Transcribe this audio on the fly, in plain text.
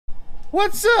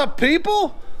What's up,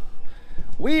 people?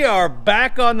 We are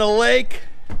back on the lake.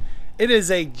 It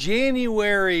is a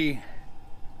January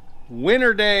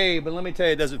winter day, but let me tell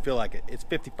you, it doesn't feel like it. It's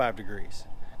 55 degrees.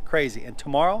 Crazy. And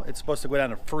tomorrow it's supposed to go down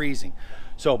to freezing.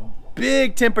 So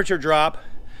big temperature drop.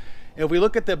 If we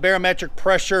look at the barometric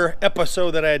pressure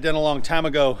episode that I had done a long time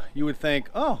ago, you would think,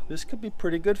 oh, this could be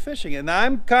pretty good fishing. And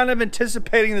I'm kind of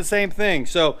anticipating the same thing.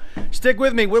 So stick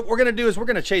with me. What we're going to do is we're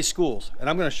going to chase schools, and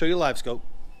I'm going to show you LiveScope.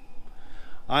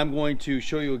 I'm going to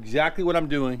show you exactly what I'm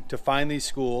doing to find these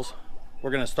schools.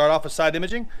 We're going to start off with side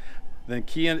imaging, then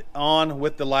key it on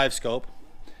with the LiveScope.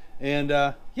 And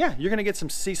yeah, you're going to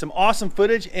see some awesome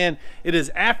footage. And it is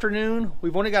afternoon.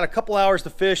 We've only got a couple hours to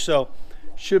fish, so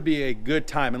should be a good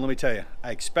time. And let me tell you,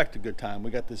 I expect a good time. We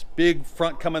got this big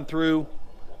front coming through.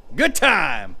 Good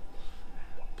time.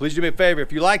 Please do me a favor.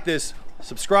 If you like this,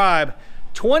 subscribe.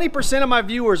 20% of my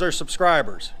viewers are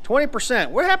subscribers.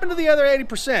 20%. What happened to the other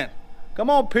 80%? Come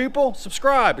on, people,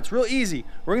 subscribe. It's real easy.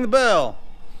 Ring the bell.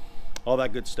 All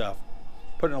that good stuff.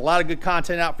 Putting a lot of good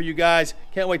content out for you guys.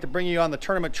 Can't wait to bring you on the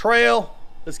tournament trail.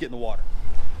 Let's get in the water.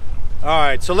 All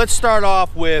right, so let's start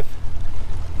off with,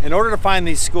 in order to find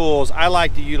these schools, I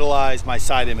like to utilize my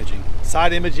side imaging.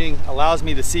 Side imaging allows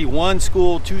me to see one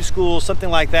school, two schools, something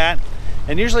like that.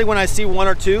 And usually when I see one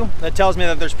or two, that tells me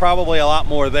that there's probably a lot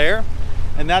more there.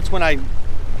 And that's when I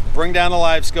bring down the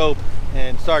LiveScope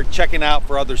and start checking out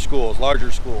for other schools,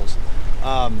 larger schools.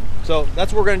 So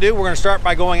that's what we're gonna do. We're gonna start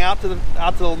by going out to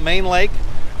the main lake,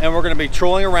 and we're gonna be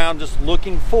trolling around just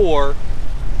looking for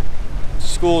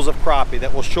schools of crappie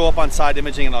that will show up on side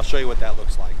imaging, and I'll show you what that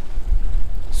looks like.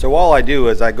 So all I do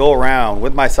is I go around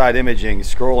with my side imaging,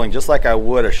 scrolling just like I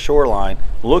would a shoreline,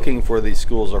 looking for these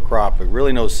schools of crappie.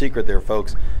 Really no secret there,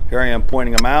 folks. Here I am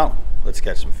pointing them out. Let's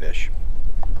catch some fish.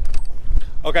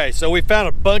 Okay, so we found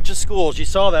a bunch of schools. You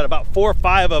saw that, about 4 or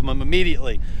 5 of them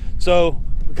immediately. So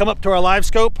we come up to our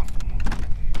LiveScope.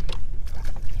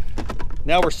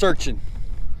 Now we're searching.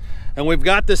 And we've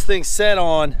got this thing set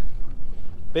on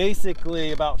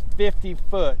basically about 50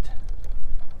 foot.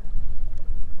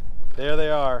 There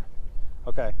they are.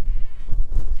 Okay.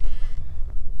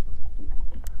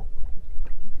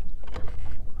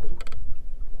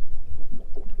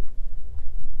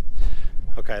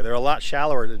 Okay, they're a lot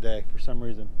shallower today for some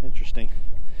reason. Interesting.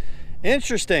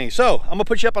 Interesting. So I'm gonna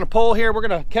put you up on a pole here. We're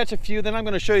gonna catch a few, then I'm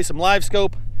gonna show you some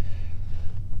LiveScope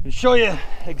and show you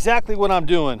exactly what I'm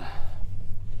doing.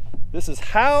 This is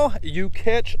how you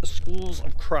catch schools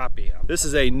of crappie. This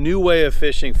is a new way of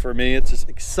fishing for me. It's just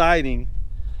exciting,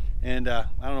 and I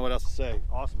don't know what else to say.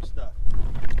 Awesome stuff.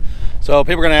 So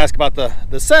people are gonna ask about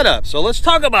the setup. So let's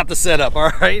talk about the setup,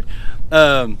 all right?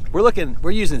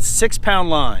 We're using 6-pound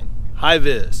line. High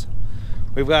vis.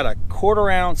 We've got a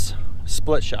 1/4 ounce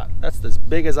split shot. That's as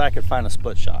big as I could find a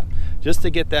split shot, just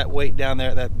to get that weight down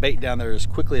there, that bait down there as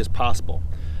quickly as possible.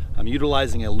 I'm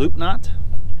utilizing a loop knot,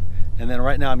 and then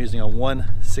right now I'm using a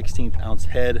 1/16 ounce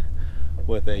head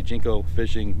with a Jinko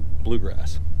Fishing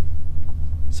bluegrass.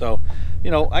 So, you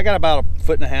know, I got about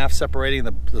 1.5 feet separating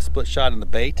the split shot and the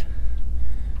bait,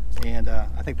 and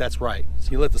I think that's right. So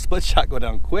you let the split shot go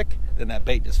down quick, then that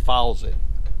bait just follows it.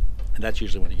 And that's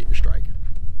usually when you get your strike.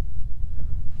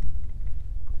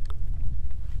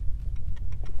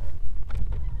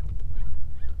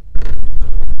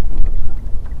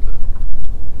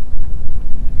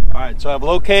 All right, so I've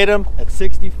located them at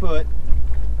 60 foot.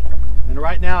 And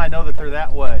right now I know that they're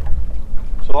that way.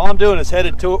 So all I'm doing is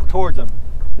headed towards them.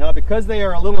 Now because they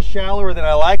are a little shallower than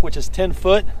I like, which is 10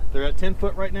 foot, they're at 10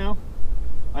 foot right now,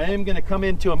 I am gonna come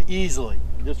into them easily,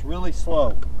 just really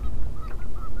slow.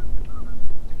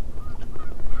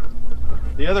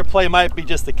 The other play might be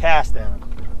just the cast down.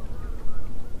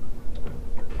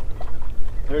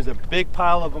 There's a big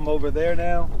pile of them over there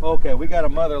now. Okay, we got a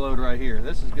mother load right here.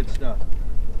 This is good stuff.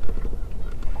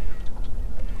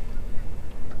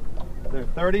 They're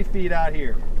 30 feet out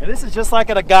here. And this is just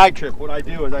like at a guide trip. What I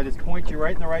do is I just point you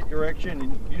right in the right direction,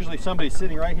 and usually somebody's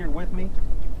sitting right here with me.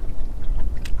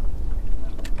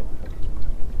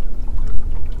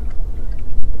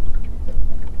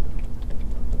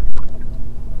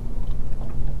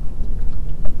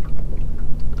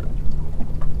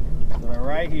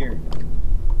 Right here.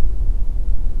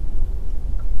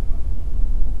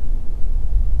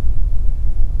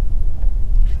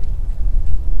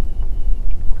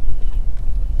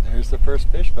 There's the first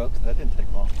fish, folks. That didn't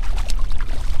take long.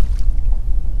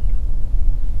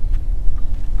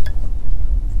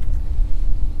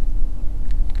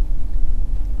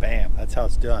 Bam, that's how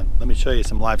it's done. Let me show you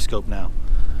some LiveScope now.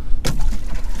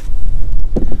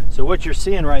 So what you're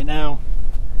seeing right now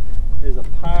is a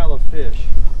pile of fish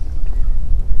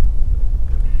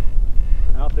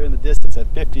out there in the distance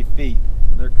at 50 feet.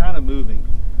 And they're kind of moving.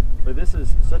 But this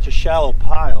is such a shallow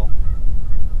pile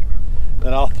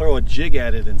that I'll throw a jig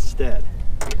at it instead.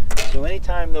 So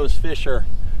anytime those fish are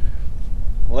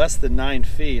less than 9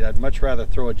 feet, I'd much rather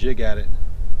throw a jig at it.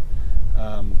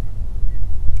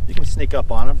 You can sneak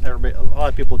up on them. A lot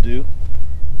of people do,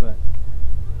 but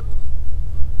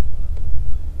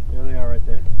there they are right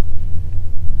there.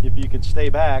 If you can stay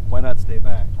back, why not stay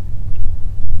back?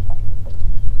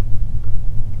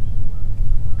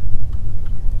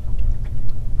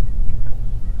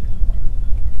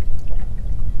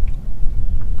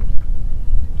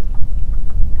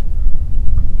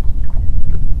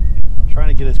 I'm trying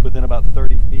to get us within about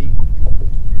 30 feet.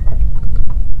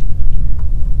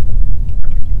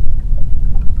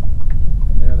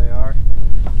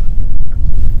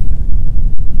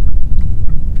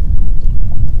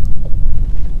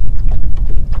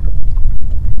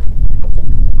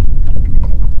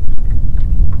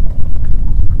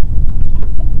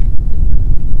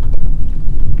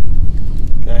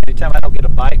 Anytime I don't get a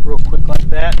bite real quick like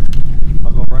that,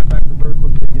 I'll go right back to vertical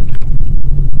jigging.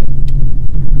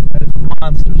 That is a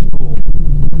monster school.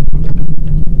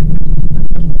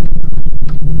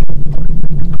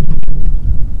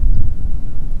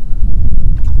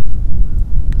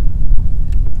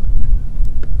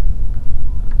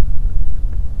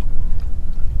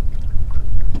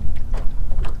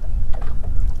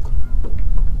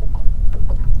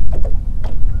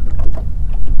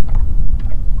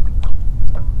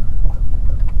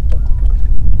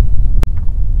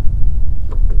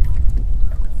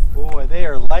 They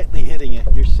are lightly hitting it.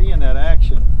 You're seeing that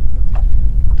action.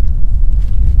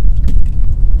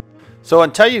 So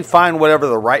until you find whatever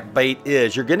the right bait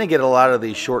is, you're going to get a lot of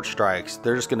these short strikes.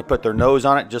 They're just going to put their nose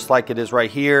on it just like it is right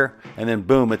here, and then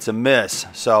boom, it's a miss.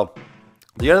 So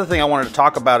the other thing I wanted to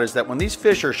talk about is that when these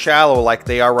fish are shallow like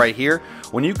they are right here,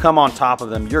 when you come on top of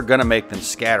them, you're going to make them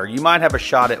scatter. You might have a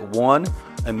shot at one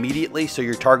immediately, so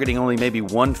you're targeting only maybe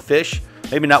one fish.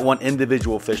 Maybe not one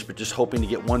individual fish, but just hoping to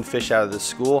get one fish out of this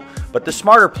school. But the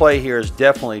smarter play here is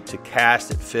definitely to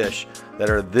cast at fish that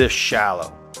are this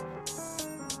shallow.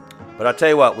 But I'll tell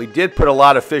you what, we did put a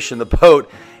lot of fish in the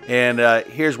boat, and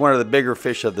here's one of the bigger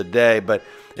fish of the day. But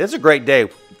it's a great day.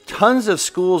 Tons of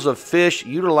schools of fish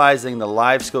utilizing the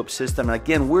LiveScope system. And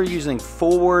again, we're using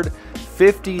forward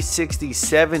 50, 60,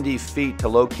 70 feet to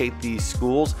locate these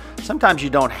schools. Sometimes you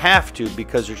don't have to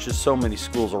because there's just so many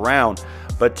schools around.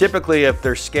 But typically, if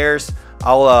they're scarce,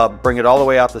 I'll bring it all the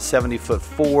way out to 70 foot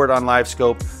forward on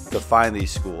LiveScope to find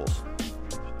these schools.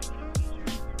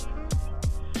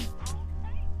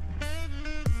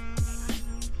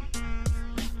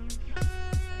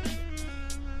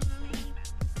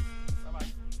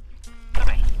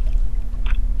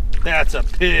 That's a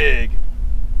pig.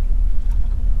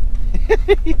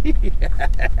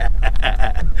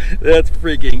 That's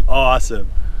freaking awesome.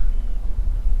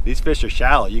 These fish are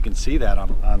shallow. You can see that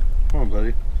on come on,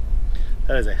 buddy.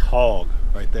 That is a hog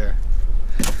right there.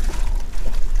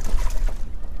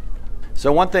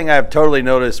 So one thing I've totally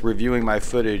noticed reviewing my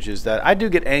footage is that I do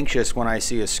get anxious when I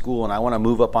see a school and I want to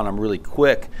move up on them really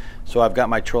quick. So I've got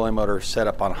my trolling motor set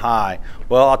up on high.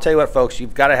 Well, I'll tell you what, folks,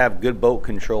 you've got to have good boat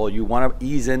control. You want to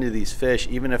ease into these fish,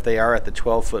 even if they are at the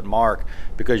 12-foot mark,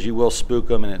 because you will spook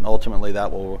them, and ultimately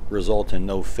that will result in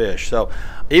no fish. So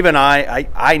even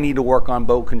I need to work on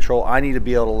boat control. I need to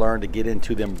be able to learn to get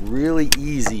into them really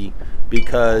easy,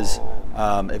 because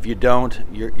if you don't,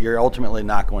 you're ultimately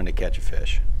not going to catch a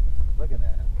fish. Look at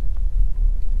that.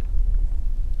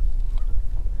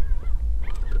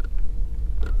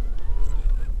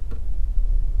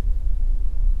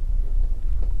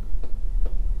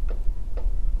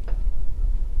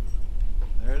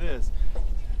 There it is.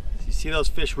 So you see those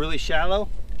fish really shallow?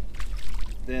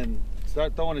 Then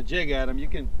start throwing a jig at them. You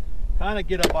can kind of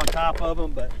get up on top of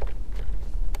them, but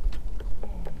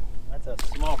that's a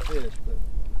small fish. But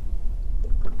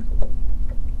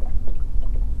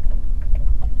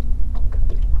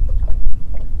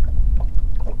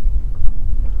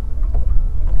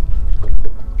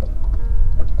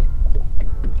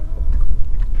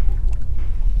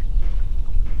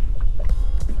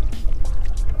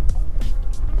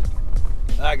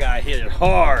that guy hit it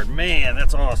hard. Man,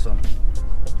 that's awesome.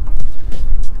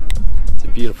 It's a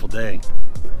beautiful day.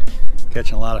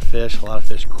 Catching a lot of fish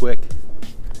quick.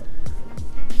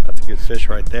 That's a good fish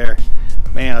right there.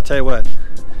 Man, I'll tell you what.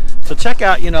 So check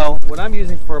out, what I'm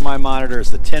using for my monitor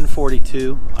is the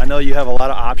 1042. I know you have a lot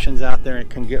of options out there and it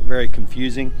can get very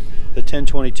confusing. The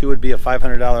 1022 would be a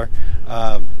 $500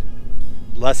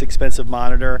 less expensive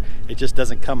monitor. It just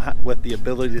doesn't come with the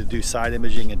ability to do side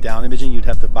imaging and down imaging. You'd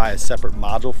have to buy a separate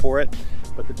module for it.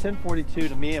 But the 1042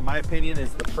 to me, in my opinion,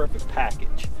 is the perfect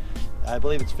package. I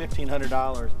believe it's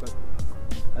 $1,500, but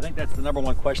I think that's the number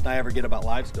one question I ever get about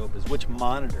LiveScope is which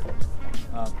monitor.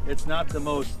 It's not the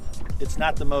most, it doesn't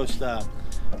have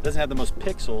the most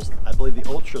pixels. I believe the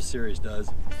Ultra series does,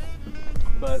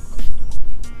 but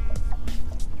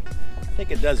I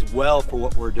think it does well for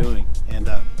what we're doing. And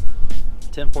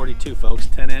 1042, folks,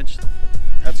 10-inch,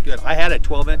 that's good. I had a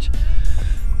 12-inch.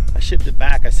 I shipped it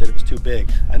back. I said it was too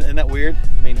big. Isn't that weird?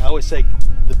 I mean, I always say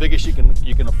the biggest you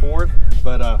can afford,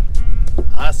 but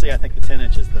honestly, I think the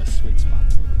 10-inch is the sweet spot.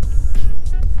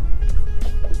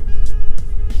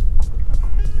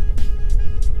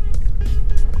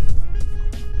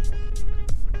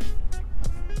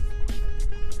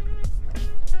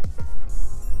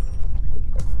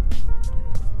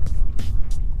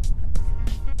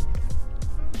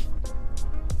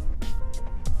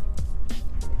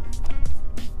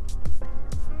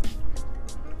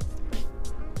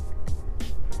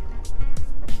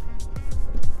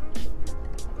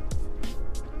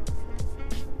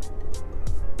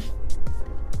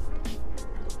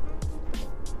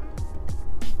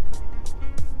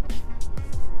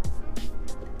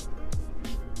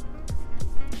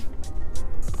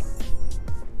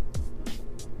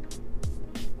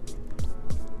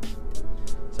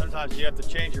 Sometimes you have to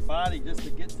change your body just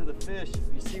to get to the fish.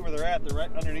 You see where they're at? They're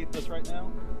right underneath us right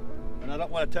now. And I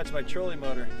don't want to touch my trolling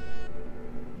motor.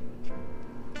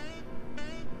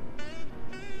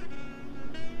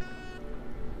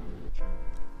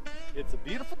 It's a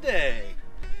beautiful day.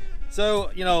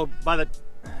 So, you know,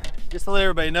 just to let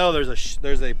everybody know,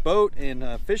 there's a boat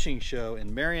and fishing show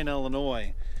in Marion,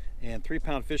 Illinois, and 3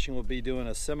 Pound Fishing will be doing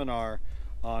a seminar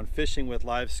on fishing with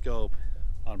LiveScope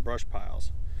on brush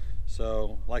piles.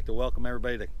 So I'd like to welcome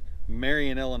everybody to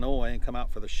Marion, Illinois, and come out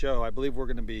for the show. I believe we're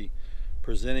going to be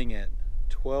presenting at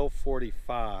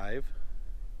 12:45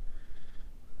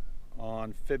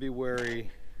 on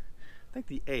February, I think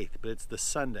the 8th, but it's the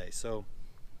Sunday. So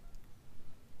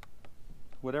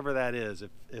whatever that is,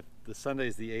 if the Sunday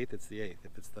is the 8th, it's the 8th.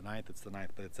 If it's the 9th, it's the 9th,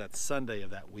 but it's that Sunday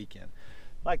of that weekend.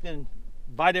 I'd like to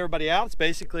invite everybody out. It's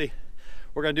basically,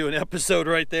 we're going to do an episode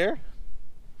right there.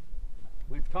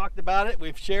 We've talked about it.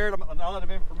 We've shared a lot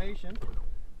of information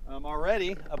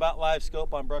already about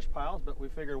LiveScope on brush piles, but we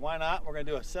figured why not? We're going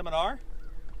to do a seminar.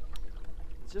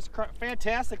 It's just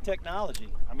fantastic technology.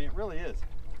 I mean, it really is.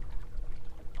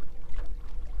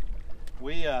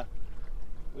 We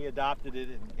adopted it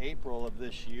in April of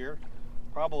this year.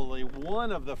 Probably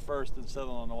one of the first in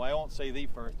Southern Illinois. I won't say the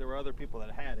first. There were other people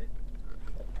that had it.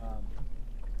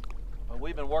 But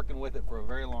we've been working with it for a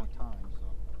very long time.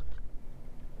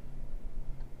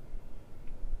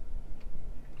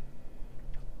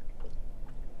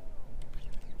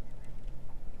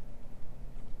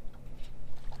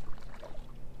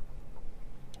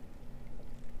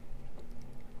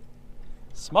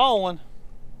 Small one.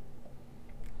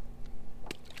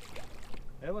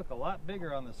 They look a lot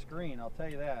bigger on the screen, I'll tell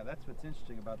you that. That's what's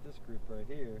interesting about this group right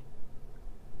here.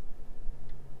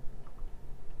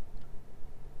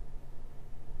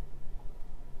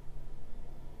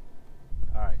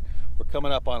 All right, we're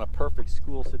coming up on a perfect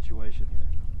school situation here.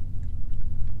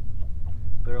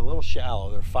 They're a little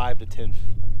shallow. They're 5 to 10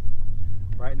 feet.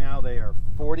 Right now they are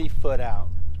 40 foot out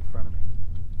in front of me.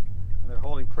 And they're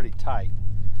holding pretty tight,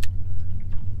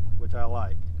 which I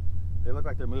like. They look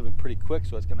like they're moving pretty quick,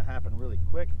 so it's going to happen really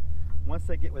quick. Once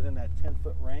they get within that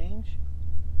 10-foot range,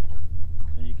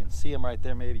 and you can see them right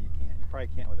there, maybe you can't. You probably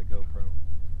can't with a GoPro.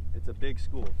 It's a big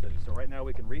school too. So right now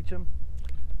we can reach them.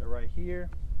 They're right here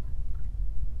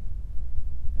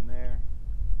and there.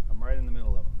 I'm right in the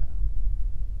middle of them now.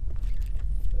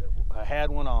 I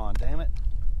had one on, damn it.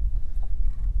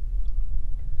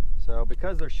 So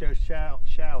because they're so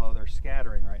shallow, they're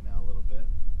scattering right now a little bit.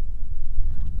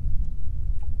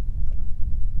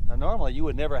 Now normally you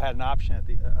would never have an option at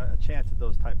a chance at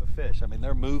those type of fish. I mean,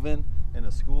 they're moving in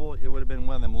a school. It would have been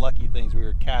one of them lucky things we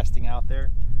were casting out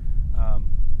there.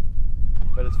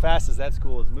 But as fast as that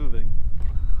school is moving,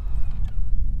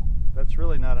 that's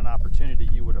really not an opportunity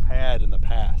you would have had in the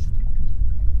past.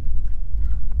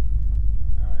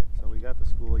 All right, so we got the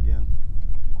school again.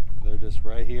 They're just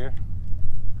right here.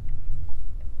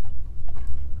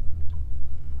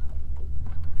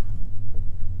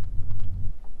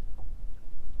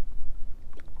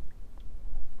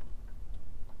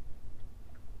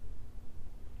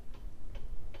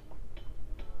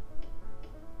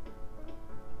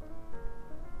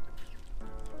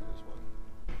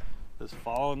 Just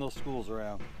following those schools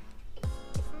around. Good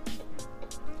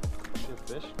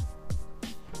fish.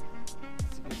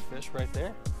 That's a good fish right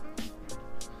there.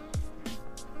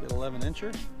 Good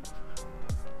 11-incher.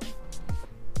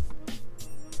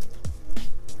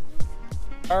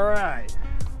 All right,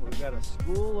 we've got a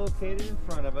school located in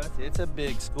front of us. It's a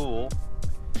big school.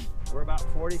 We're about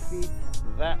 40 feet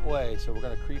that way, so we're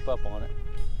gonna creep up on it.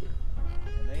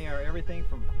 And they are everything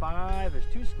from 5, there's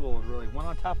 2 schools really, one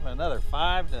on top of another,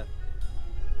 5 to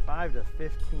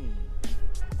 15.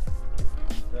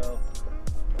 So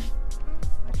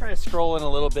I try to scroll in a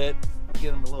little bit,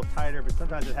 get them a little tighter, but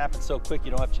sometimes it happens so quick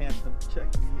you don't have a chance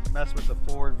to mess with the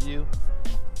forward view.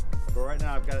 But right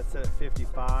now I've got it set at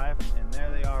 55, and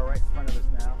there they are right in front of us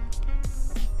now.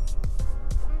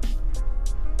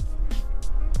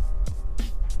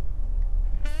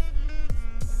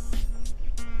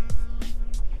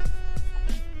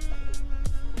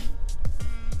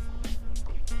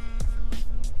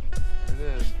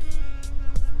 There it is.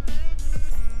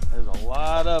 There's a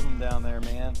lot of them down there,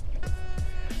 man.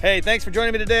 Hey, thanks for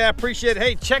joining me today. I appreciate it.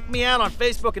 Hey, check me out on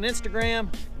Facebook and Instagram.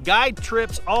 Guide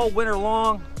trips all winter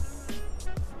long.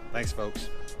 Thanks, folks.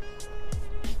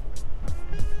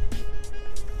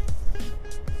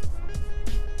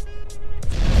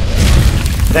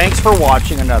 Thanks for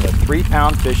watching another 3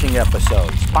 Pound Fishing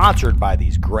episode, sponsored by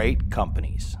these great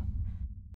companies.